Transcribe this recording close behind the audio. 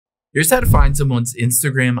Here's how to find someone's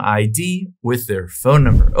Instagram ID with their phone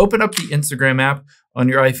number. Open up the Instagram app on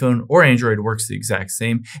your iPhone or Android, works the exact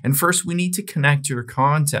same. And first, we need to connect your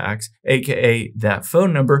contacts, aka that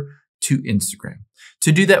phone number, to Instagram.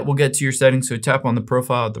 To do that, we'll get to your settings. So tap on the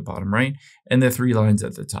profile at the bottom right and the three lines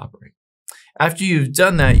at the top right. After you've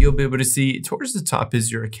done that, you'll be able to see towards the top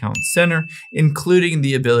is your account center, including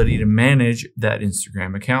the ability to manage that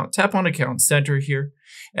Instagram account. Tap on account center here,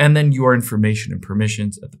 and then your information and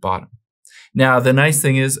permissions at the bottom. Now, the nice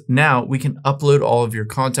thing is now we can upload all of your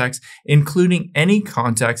contacts, including any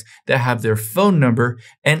contacts that have their phone number,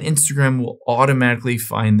 and Instagram will automatically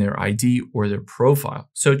find their ID or their profile.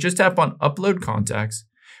 So just tap on upload contacts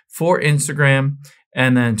for Instagram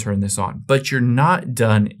and then turn this on. But you're not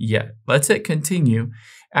done yet. Let's hit continue.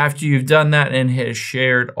 After you've done that and hit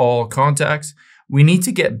shared all contacts, we need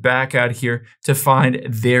to get back out here to find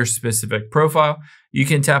their specific profile. You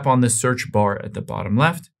can tap on the search bar at the bottom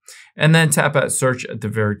left and then tap at search at the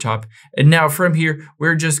very top. And now from here,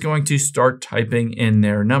 we're just going to start typing in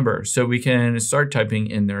their number. So we can start typing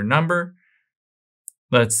in their number.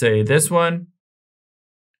 Let's say this one,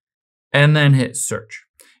 and then hit search.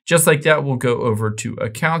 Just like that, we'll go over to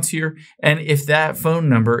accounts here. And if that phone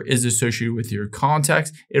number is associated with your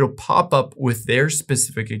contacts, it'll pop up with their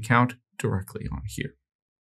specific account directly on here.